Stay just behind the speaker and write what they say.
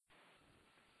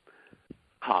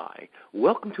Hi,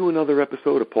 welcome to another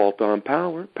episode of Paul on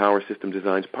Power, Power System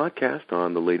Design's podcast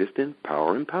on the latest in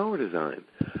power and power design.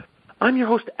 I'm your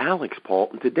host, Alex Paul,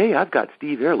 and today I've got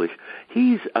Steve Ehrlich.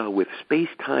 He's with Space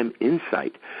Time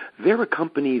Insight. They're a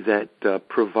company that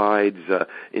provides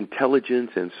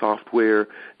intelligence and software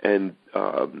and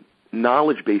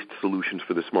knowledge-based solutions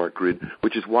for the smart grid,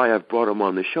 which is why I've brought him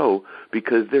on the show,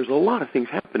 because there's a lot of things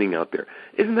happening out there.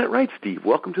 Isn't that right, Steve?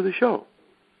 Welcome to the show.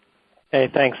 Hey,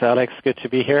 thanks, Alex. Good to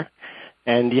be here.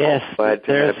 And yes,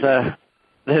 there's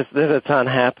a ton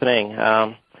happening.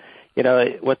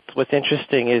 What's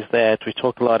interesting is that we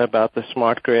talk a lot about the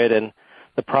smart grid, and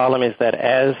the problem is that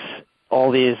as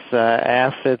all these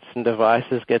assets and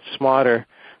devices get smarter,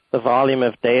 the volume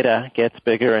of data gets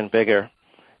bigger and bigger.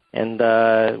 And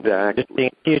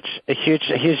exactly. It's a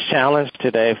huge challenge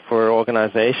today for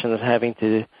organizations having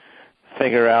to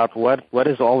figure out what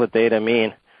does all the data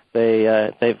mean.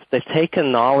 They've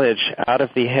taken knowledge out of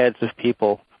the heads of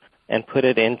people and put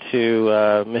it into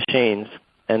machines.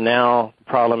 And now the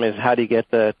problem is, how do you get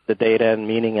the data and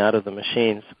meaning out of the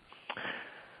machines?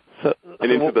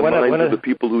 And into the minds of the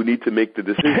people who need to make the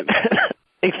decision.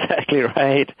 Exactly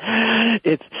right.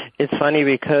 It's funny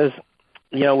because,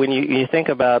 when you think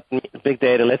about big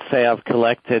data, let's say I've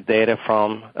collected data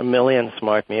from 1 million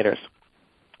smart meters,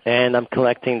 and I'm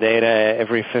collecting data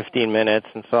every 15 minutes,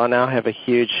 and so I now have a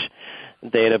huge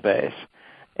database.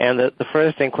 And the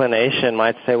first inclination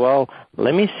might say, well,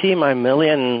 let me see my 1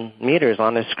 million meters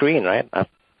on the screen, right? I've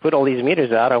put all these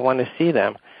meters out, I want to see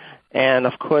them. And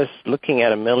of course, looking at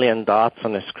 1 million dots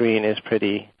on the screen is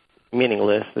pretty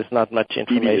meaningless. There's not much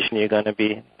information you're going to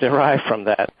be derived from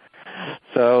that.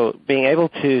 So being able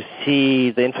to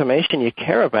see the information you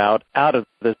care about out of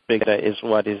this big data is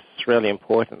what is really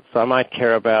important. So I might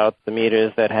care about the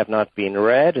meters that have not been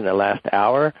read in the last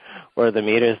hour, or the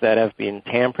meters that have been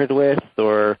tampered with,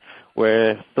 or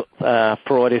where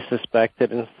fraud is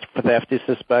suspected and theft is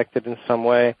suspected in some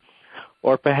way.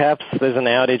 Or perhaps there's an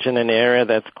outage in an area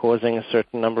that's causing a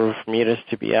certain number of meters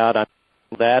to be out on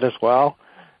that as well.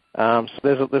 So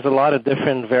there's a lot of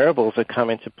different variables that come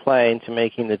into play into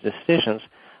making the decisions.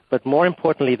 But more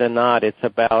importantly than not, it's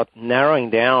about narrowing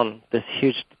down this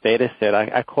huge data set.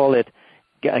 I call it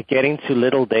getting to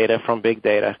little data from big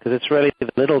data, because it's really the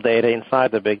little data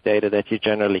inside the big data that you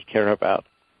generally care about.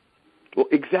 Well,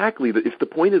 exactly. It's the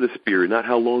point of the spear, not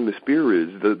how long the spear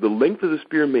is. The length of the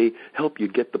spear may help you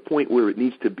get the point where it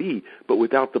needs to be, but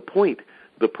without the point,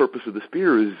 the purpose of the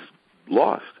spear is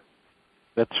lost.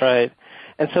 That's right.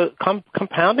 And so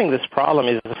compounding this problem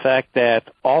is the fact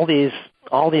that all these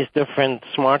different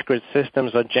smart grid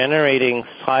systems are generating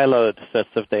siloed sets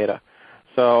of data.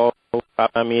 So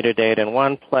my meter data in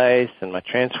one place, and my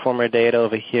transformer data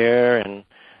over here, and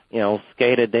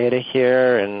SCADA data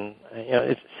here, and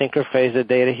it's synchrophasor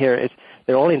data here.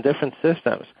 They're all in different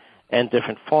systems and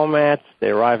different formats. They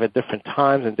arrive at different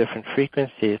times and different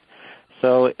frequencies.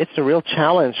 So it's a real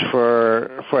challenge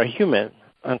for a human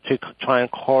to try and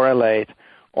correlate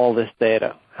all this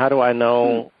data. How do I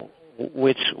know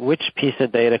which piece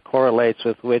of data correlates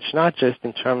with which, not just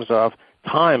in terms of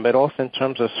time, but also in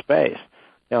terms of space?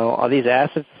 Are these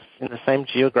assets in the same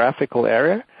geographical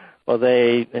area, or are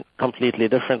they completely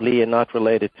differently and not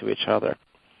related to each other?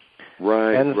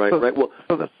 Right. Well,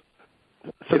 so that's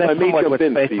what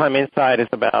Space Time Insight is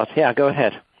about. Yeah, go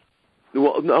ahead.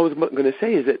 Well, I was going to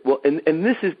say is that, well, and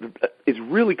this is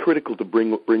really critical to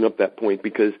bring up that point,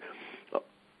 because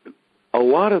a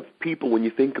lot of people, when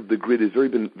you think of the grid, has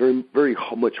been very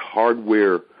much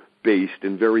hardware based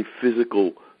and very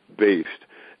physical based.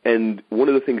 And one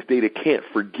of the things data can't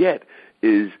forget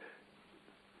is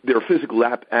there are physical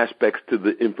aspects to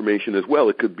the information as well.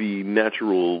 It could be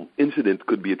natural incidents,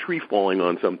 could be a tree falling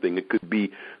on something, it could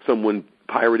be someone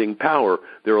pirating power.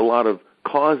 There are a lot of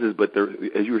causes, but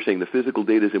as you were saying, the physical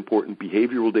data is important,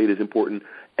 behavioral data is important,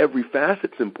 every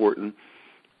facet's important.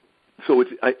 So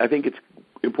I think it's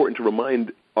important to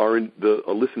remind our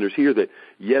listeners here that,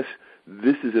 yes,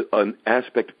 this is an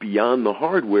aspect beyond the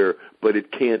hardware, but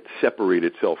it can't separate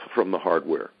itself from the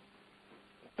hardware.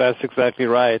 That's exactly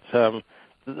right.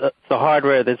 The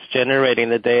hardware that's generating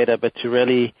the data, but to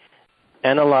really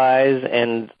analyze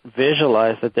and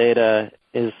visualize the data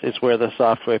is where the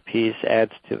software piece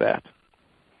adds to that.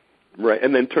 Right,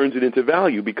 and then turns it into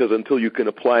value, because until you can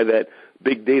apply that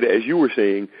big data, as you were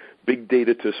saying, big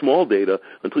data to small data,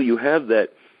 until you have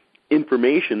that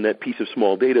information, that piece of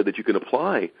small data that you can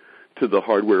apply to the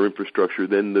hardware infrastructure,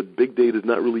 then the big data is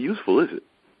not really useful, is it?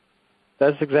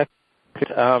 That's exactly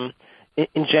it.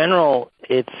 In general,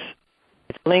 it's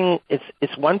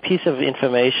one piece of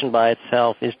information by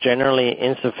itself is generally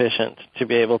insufficient to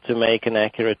be able to make an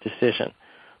accurate decision.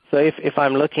 So if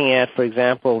I'm looking at, for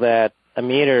example, that a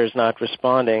meter is not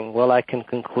responding, well, I can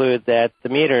conclude that the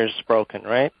meter is broken,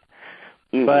 right?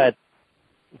 Mm-hmm.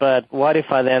 But what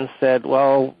if I then said,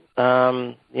 well,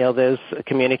 there's a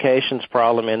communications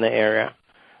problem in the area.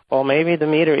 Well, maybe the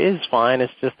meter is fine,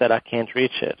 it's just that I can't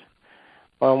reach it.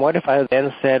 Well, what if I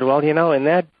then said, well, in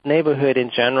that neighborhood in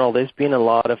general, there's been a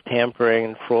lot of tampering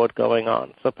and fraud going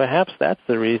on, so perhaps that's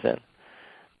the reason.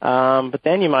 But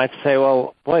then you might say,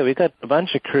 well, boy, we've got a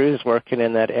bunch of crews working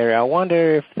in that area. I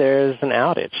wonder if there's an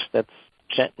outage that's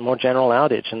more general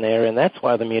outage in there, and that's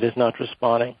why the meter's not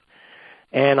responding.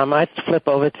 And I might flip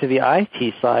over to the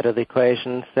IT side of the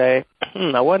equation and say,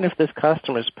 I wonder if this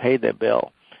customer's paid their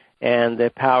bill and their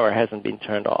power hasn't been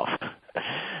turned off.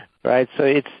 Right? So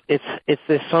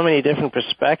there's so many different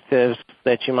perspectives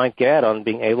that you might get on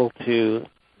being able to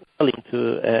lead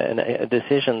to a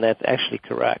decision that's actually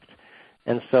correct.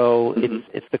 And so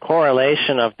it's the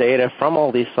correlation of data from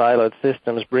all these siloed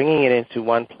systems, bringing it into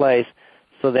one place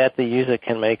so that the user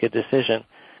can make a decision.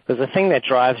 Because the thing that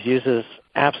drives users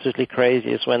absolutely crazy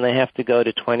is when they have to go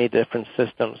to 20 different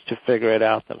systems to figure it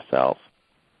out themselves.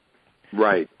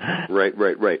 Right.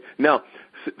 Now,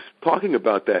 talking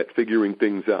about that, figuring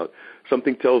things out,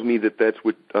 something tells me that that's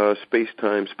what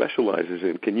Space-Time specializes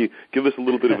in. Can you give us a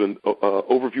little bit of an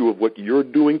overview of what you're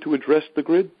doing to address the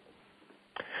grid?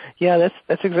 Yeah,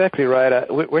 that's exactly right.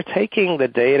 We're taking the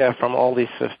data from all these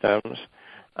systems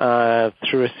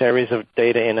through a series of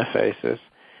data interfaces,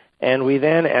 and we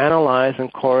then analyze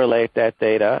and correlate that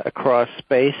data across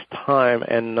space, time,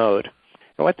 and node.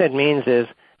 And what that means is,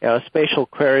 a spatial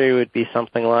query would be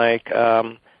something like,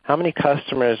 how many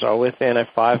customers are within a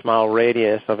 5-mile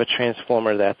radius of a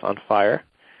transformer that's on fire?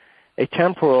 A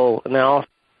temporal analysis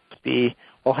would be,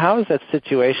 well, how has that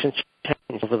situation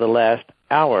changed over the last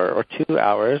hour or 2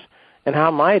 hours, and how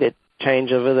might it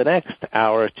change over the next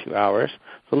hour or 2 hours?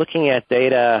 So looking at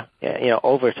data,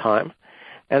 over time.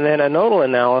 And then a nodal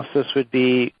analysis would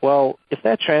be, well, if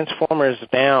that transformer is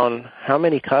down, how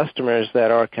many customers that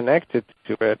are connected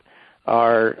to it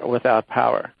are without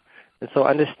power? And so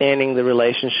understanding the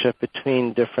relationship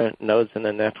between different nodes in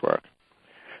the network.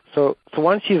 So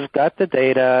once you've got the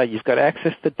data, you've got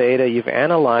access to data, you've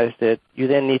analyzed it, you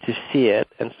then need to see it.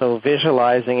 And so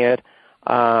visualizing it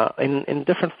in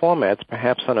different formats,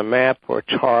 perhaps on a map or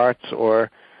charts or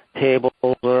tables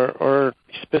or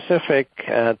specific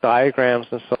diagrams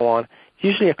and so on. It's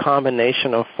usually a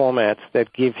combination of formats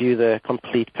that give you the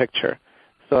complete picture.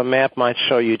 So a map might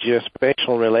show you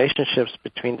geospatial relationships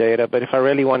between data, but if I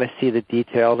really want to see the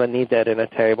details, I need that in a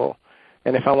table.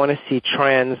 And if I want to see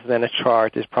trends, then a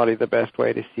chart is probably the best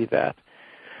way to see that.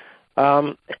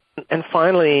 And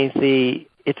finally,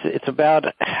 it's about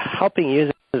helping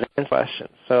users answer questions.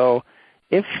 So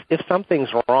if something's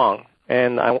wrong,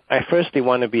 and I firstly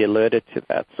want to be alerted to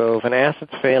that. So if an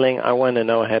asset's failing, I want to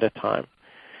know ahead of time.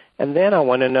 And then I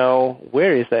want to know,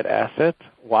 where is that asset?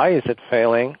 Why is it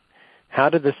failing? How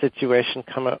did the situation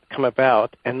come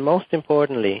about? And most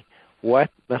importantly, what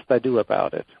must I do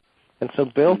about it? And so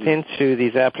built into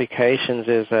these applications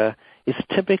is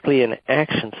typically an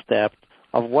action step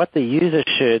of what the user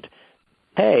should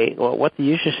pay or what the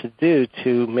user should do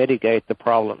to mitigate the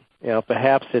problem.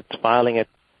 Perhaps it's filing a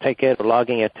ticket or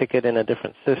logging a ticket in a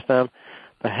different system.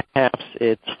 Perhaps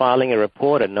it's filing a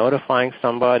report or notifying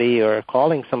somebody or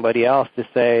calling somebody else to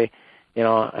say,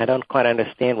 I don't quite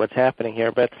understand what's happening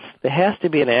here. But there has to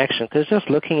be an action, because just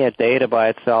looking at data by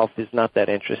itself is not that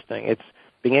interesting. It's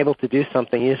being able to do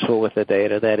something useful with the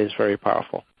data that is very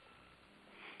powerful.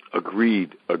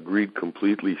 Agreed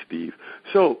completely, Steve.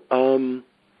 So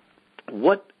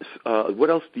what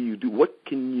else do you do? What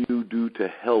can you do to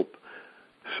help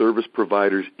service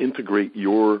providers integrate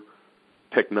your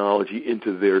technology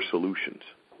into their solutions?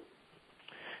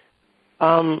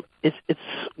 It's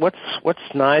what's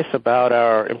nice about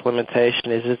our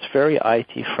implementation is it's very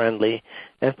IT friendly,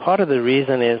 and part of the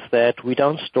reason is that we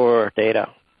don't store data.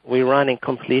 We run it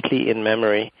completely in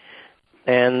memory,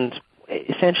 and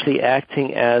essentially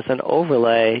acting as an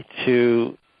overlay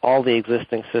to all the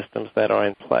existing systems that are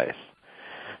in place.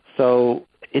 So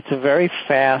it's a very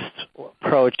fast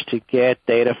approach to get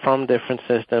data from different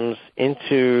systems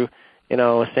into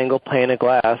a single pane of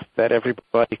glass that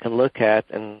everybody can look at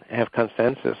and have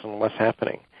consensus on what's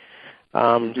happening.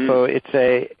 So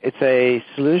it's a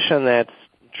solution that's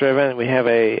driven. We have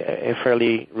a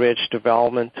fairly rich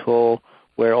development tool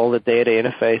where all the data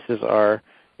interfaces are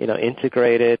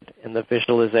integrated, and the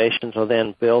visualizations are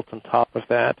then built on top of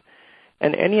that.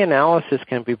 And any analysis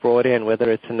can be brought in, whether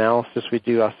it's analysis we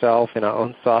do ourselves in our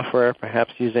own software,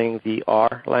 perhaps using the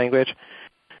R language.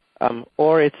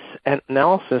 or it's an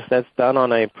analysis that's done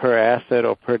on a per asset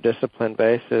or per discipline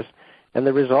basis, and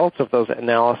the results of those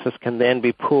analysis can then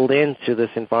be pulled into this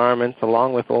environment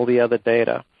along with all the other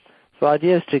data. So the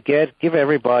idea is to give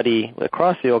everybody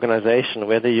across the organization,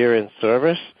 whether you're in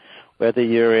service, whether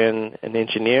you're in an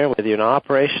engineer, whether you're in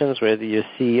operations, whether you're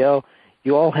CEO,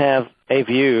 you all have a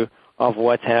view of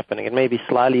what's happening. It may be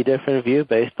slightly different view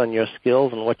based on your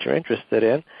skills and what you're interested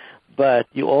in, but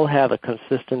you all have a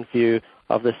consistent view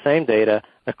of the same data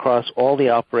across all the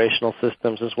operational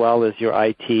systems as well as your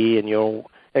IT and your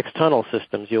external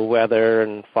systems, your weather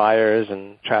and fires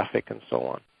and traffic and so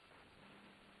on.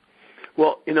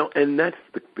 Well, and that's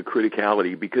the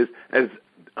criticality, because as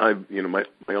my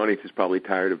audience is probably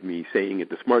tired of me saying it,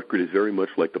 the smart grid is very much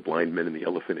like the blind men and the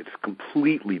elephant. It's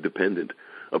completely dependent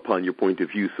upon your point of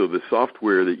view. So the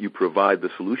software that you provide, the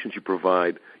solutions you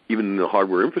provide, even the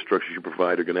hardware infrastructure you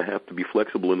provide, are going to have to be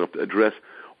flexible enough to address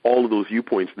all of those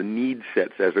viewpoints, the need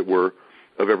sets, as it were,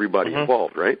 of everybody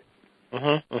involved, right?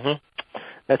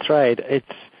 That's right.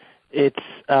 It's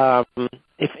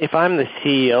if I'm the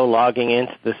CEO logging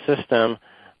into the system,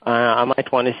 I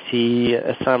might want to see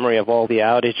a summary of all the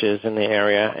outages in the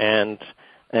area and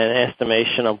an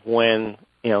estimation of when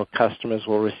customers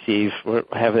will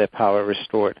have their power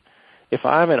restored. If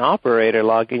I'm an operator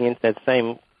logging into that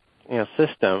same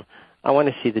system, I want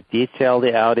to see the detail of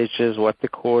the outages, what the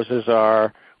causes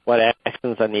are, what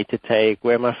actions I need to take,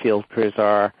 where my field crews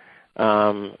are,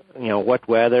 what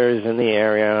weather is in the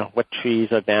area, what trees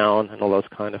are down, and all those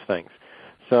kind of things.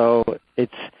 So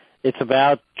it's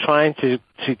about trying to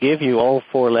give you all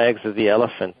four legs of the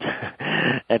elephant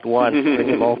at once, bring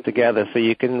them all together so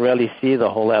you can really see the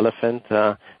whole elephant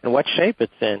and what shape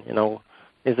it's in.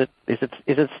 Is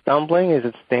it stumbling? Is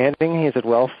it standing? Is it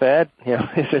well fed?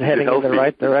 Is it heading in the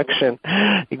right direction?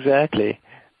 Exactly.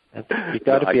 You've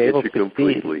got to be able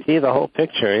to see the whole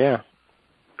picture. Yeah.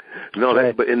 No,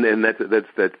 that's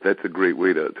a great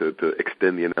way to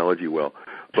extend the analogy well.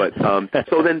 But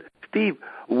so then, Steve,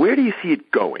 where do you see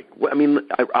it going? I mean,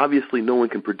 obviously, no one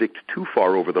can predict too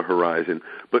far over the horizon.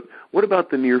 But what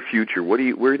about the near future? Where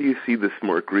do you see the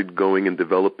smart grid going and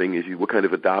developing? What kind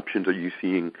of adoptions are you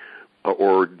seeing,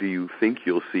 or do you think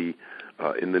you'll see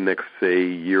in the next, say,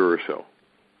 year or so?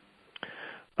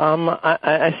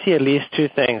 I see at least two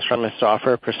things from a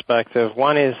software perspective.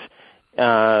 One is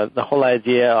the whole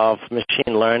idea of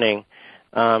machine learning.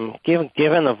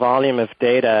 Given the volume of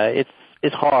data,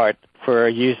 it's hard for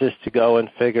users to go and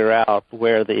figure out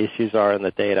where the issues are in the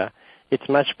data. It's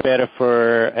much better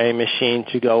for a machine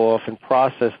to go off and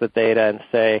process the data and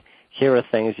say, here are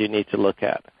things you need to look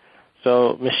at.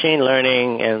 So machine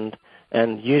learning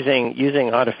and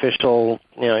using artificial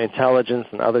intelligence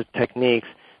and other techniques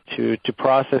to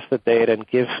process the data and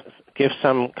give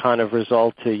some kind of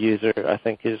result to a user, I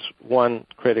think, is one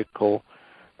critical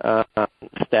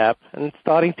step. And it's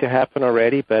starting to happen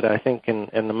already, but I think in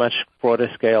a much broader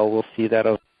scale, we'll see that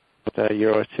over a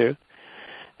year or two.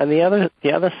 And the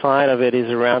other side of it is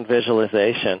around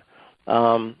visualization.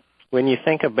 When you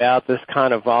think about this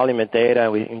kind of volume of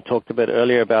data, we talked a bit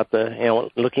earlier about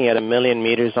looking at 1 million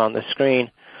meters on the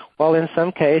screen. Well, in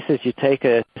some cases, you take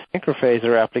a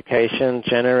synchrophaser application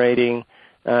generating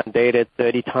data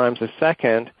 30 times a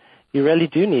second, you really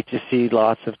do need to see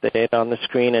lots of data on the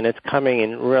screen, and it's coming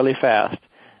in really fast.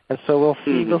 And so we'll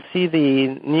see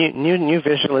the new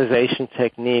visualization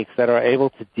techniques that are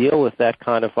able to deal with that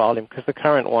kind of volume, because the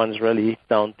current ones really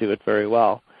don't do it very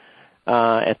well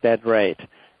at that rate.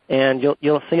 And you'll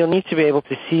need to be able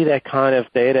to see that kind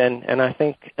of data, and I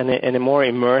think in a more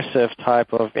immersive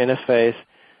type of interface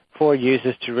for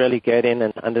users to really get in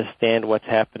and understand what's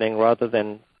happening rather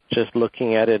than just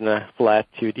looking at it in a flat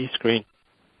 2D screen.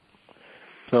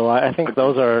 So I think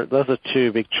those are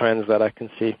two big trends that I can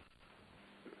see.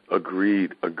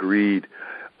 Agreed.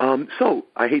 So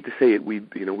I hate to say it, we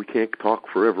can't talk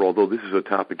forever, although this is a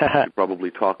topic we could probably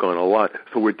talk on a lot.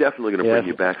 So we're definitely going to bring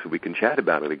you back so we can chat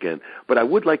about it again. But I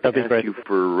would like to ask you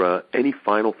for any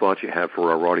final thoughts you have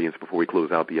for our audience before we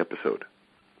close out the episode.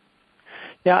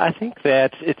 Yeah, I think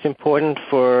that it's important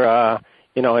for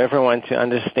everyone to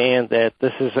understand that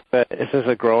this is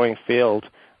a growing field.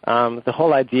 The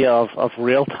whole idea of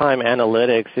real-time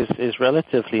analytics is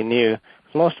relatively new.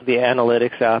 Most of the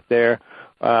analytics out there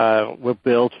were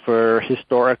built for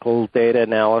historical data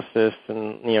analysis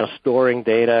and storing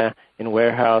data in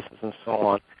warehouses and so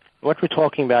on. What we're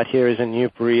talking about here is a new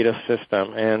breed of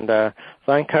system, and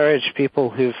so I encourage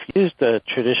people who've used the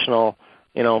traditional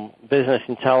business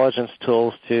intelligence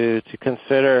tools to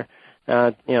consider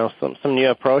some new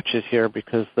approaches here,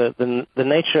 because the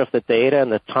nature of the data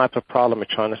and the type of problem we're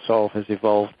trying to solve has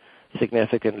evolved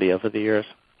significantly over the years.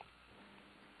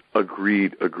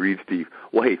 Agreed, Steve.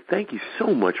 Well, hey, thank you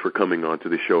so much for coming on to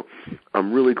the show.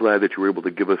 I'm really glad that you were able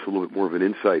to give us a little bit more of an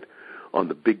insight on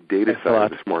the big data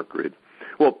side of the smart grid.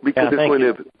 Well, because it's going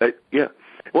to,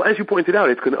 well, as you pointed out,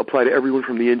 it's going to apply to everyone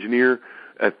from the engineer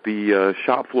at the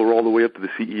shop floor all the way up to the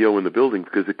CEO in the building,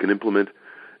 because it can implement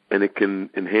and it can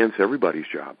enhance everybody's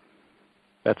job.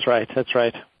 That's right.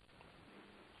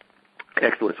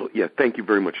 Excellent. So, thank you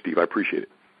very much, Steve. I appreciate it.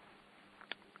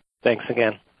 Thanks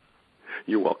again.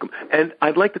 You're welcome. And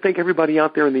I'd like to thank everybody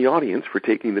out there in the audience for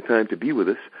taking the time to be with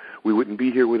us. We wouldn't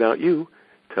be here without you.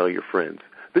 Tell your friends.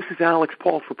 This is Alex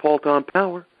Paul for Paul Don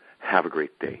Power. Have a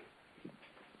great day.